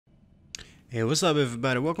Hey, what's up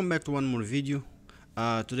everybody? Welcome back to one more video.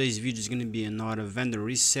 Today's video is going to be another vendor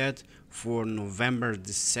reset for November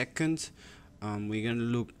the 2nd. We're going to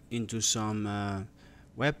look into some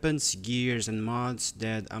weapons, gears and mods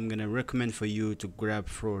that I'm going to recommend for you to grab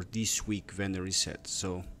for this week vendor reset.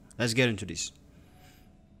 So let's get into this.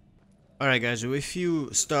 Alright guys, so if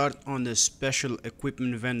you start on the special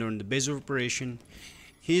equipment vendor on the base of operation,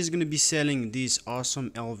 he's going to be selling this awesome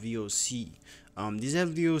LVAO-C. This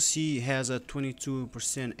LVAO-C has a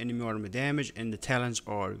 22% enemy armor damage, and the talents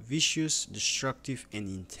are vicious, destructive, and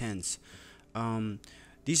intense.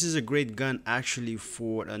 This is a great gun actually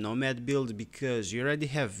for a nomad build because you already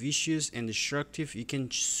have vicious and destructive. You can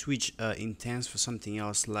switch intense for something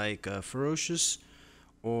else like ferocious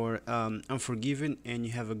or unforgiven, and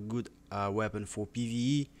you have a good weapon for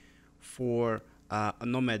PvE for a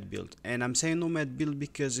nomad build. And I'm saying nomad build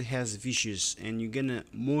because it has vicious, and you're gonna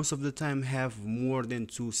most of the time have more than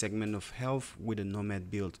 2 segments of health with a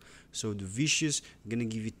nomad build. So the vicious gonna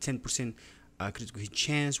give you 10% critical hit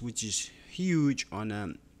chance, which is huge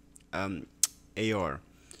on AR.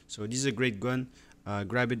 So this is a great gun.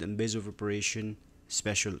 Grab it on base of operation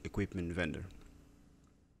special equipment vendor.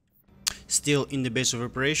 Still in the base of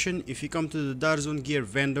operation, if you come to the Dark Zone gear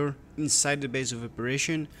vendor inside the base of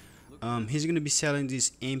operation, he's going to be selling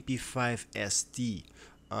this MP5ST.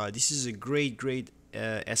 This is a great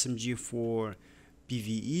SMG for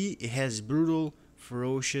PvE. It has brutal,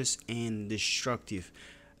 ferocious, and destructive.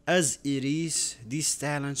 As it is, these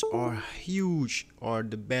talents are huge, are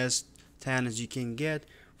the best talents you can get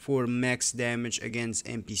for max damage against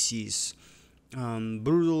NPCs.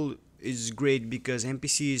 Brutal is great because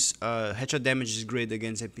NPCs, headshot damage is great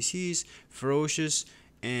against NPCs, ferocious,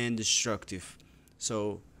 and destructive.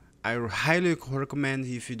 So I highly recommend,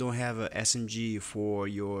 if you don't have a SMG for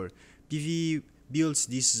your PvE builds,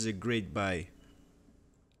 this is a great buy.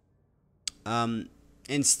 And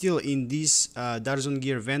still in this Dark Zone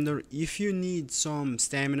gear vendor, if you need some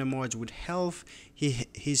stamina mods with health,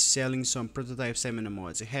 he's selling some prototype stamina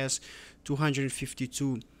mods. It has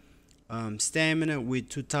 252 stamina with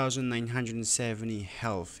 2970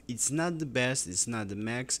 health. It's not the best, it's not the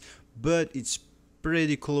max, but it's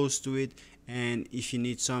pretty close to it. And if you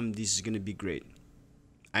need some, this is gonna be great.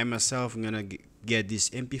 I myself am gonna get this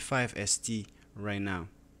MP5ST right now.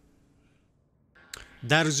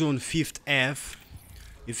 Dark Zone 5th F.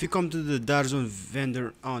 If you come to the Dark Zone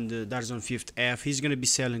vendor on the Dark Zone 5th F, he's gonna be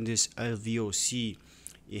selling this LVAO-C.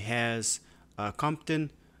 It has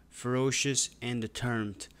competent, ferocious, and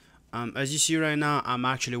determined. As you see right now, I'm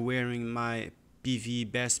actually wearing my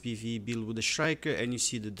best PvE build with the striker, and you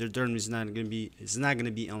see that the determined is not gonna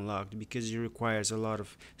be unlocked because it requires a lot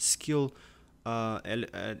of skill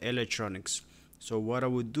electronics. So what I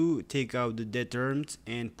would do, take out the determined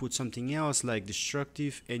and put something else like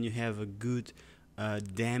destructive, and you have a good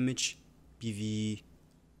damage PvE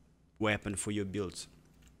weapon for your build.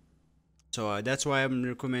 So that's why I'm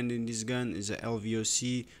recommending this gun. Is a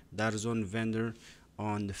LVAO-C Dark Zone vendor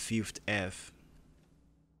on the 5th F.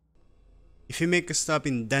 If you make a stop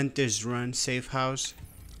in Dante's Run safe house,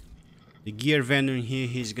 the gear vendor in here,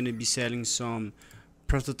 he's gonna be selling some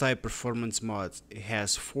prototype performance mods. It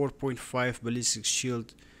has 4.5 ballistic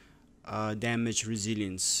shield damage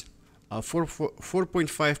resilience.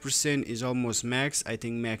 4.5% is almost max. I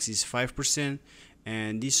think max is 5%,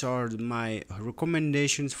 and these are my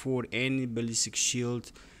recommendations for any ballistic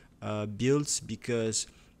shield builds because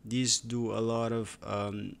these do a lot of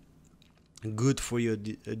good for your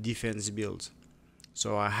defense build.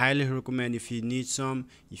 So I highly recommend, if you need some,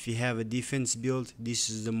 if you have a defense build, this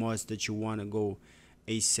is the mods that you want to go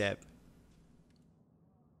ASAP.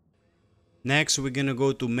 Next, we're gonna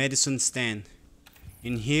go to medicine stand.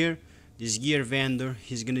 In here, this gear vendor,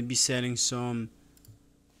 he's gonna be selling some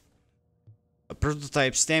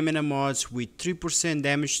prototype stamina mods with 3%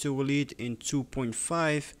 damage to elite and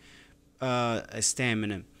 2.5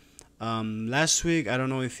 stamina. Last week, I don't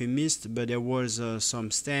know if you missed, but there was some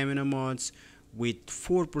stamina mods with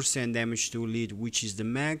 4% damage to elite, which is the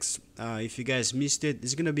max. If you guys missed it,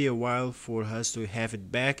 it's gonna be a while for us to have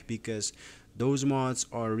it back because those mods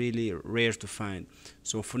are really rare to find.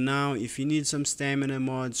 So for now, if you need some stamina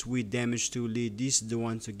mods with damage to elite, this is the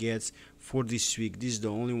one to get for this week. These are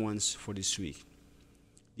the only ones for this week.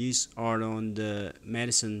 These are on the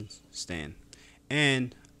medicine stand.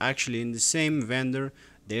 And actually in the same vendor,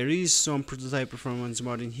 there is some prototype performance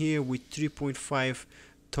mod in here with 3.5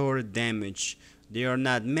 turret damage. They are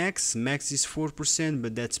not max. Max is 4%,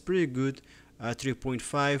 but that's pretty good.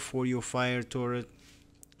 3.5 for your fire turret.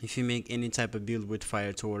 If you make any type of build with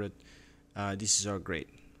fire turret, this is great.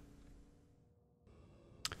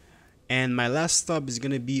 And my last stop is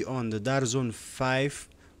gonna be on the Dark Zone 5,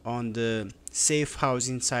 on the safe house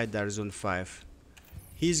inside Dark Zone 5.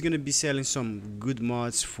 He's gonna be selling some good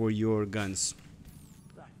mods for your guns.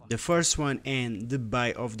 The first one and the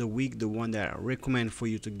buy of the week, the one that I recommend for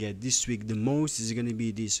you to get this week the most, is gonna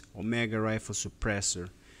be this Omega Rifle Suppressor.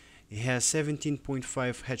 It has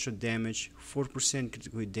 17.5 headshot damage, 4%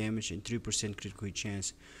 critical hit damage, and 3% critical hit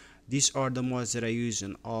chance. These are the mods that I use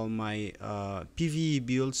in all my PvE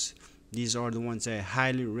builds. These are the ones I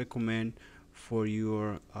highly recommend for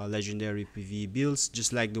your legendary PvE builds,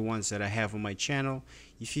 just like the ones that I have on my channel.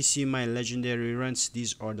 If you see my legendary runs,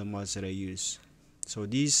 these are the mods that I use. So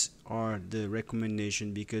these are the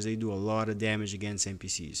recommendation because they do a lot of damage against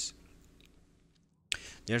NPCs.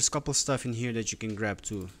 There's a couple stuff in here that you can grab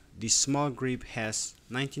too. This small grip has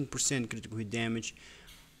 19% critical hit damage,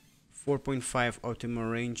 4.5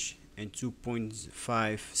 optimal range, and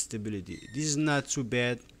 2.5 stability. This is not too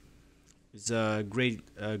bad. It's a great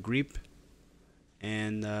grip,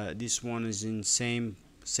 and this one is in same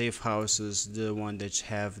safe house as the one that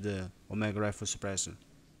have the Omega Rifle Suppressor.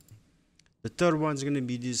 The third one is going to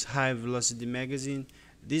be this high velocity magazine.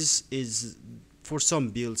 This is for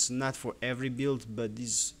some builds, not for every build, but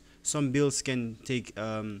some builds can take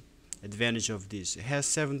advantage of this. It has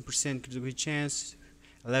 7% critical hit chance,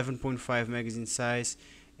 11.5 magazine size,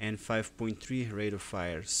 and 5.3 rate of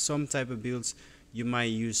fire. Some type of builds you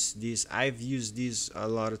might use this. I've used this a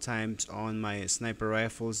lot of times on my sniper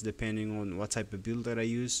rifles, depending on what type of build that I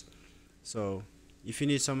use. So if you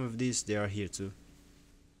need some of these, they are here too.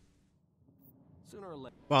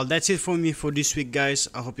 Well, that's it for me for this week, guys.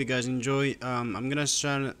 I hope you guys enjoy. I'm gonna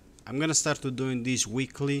start to doing this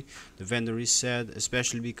weekly, the vendor reset,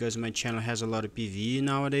 especially because my channel has a lot of PvE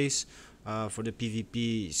nowadays. For the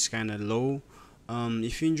PvP, it's kind of low.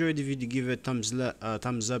 If you enjoyed the video, give it a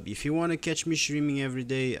thumbs up. If you want to catch me streaming every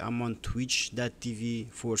day, I'm on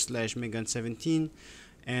twitch.tv/Megan17.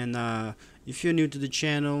 And if you're new to the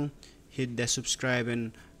channel, hit that subscribe,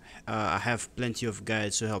 and I have plenty of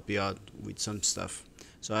guides to help you out with some stuff.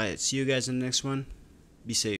 So I see you guys in the next one. Be safe.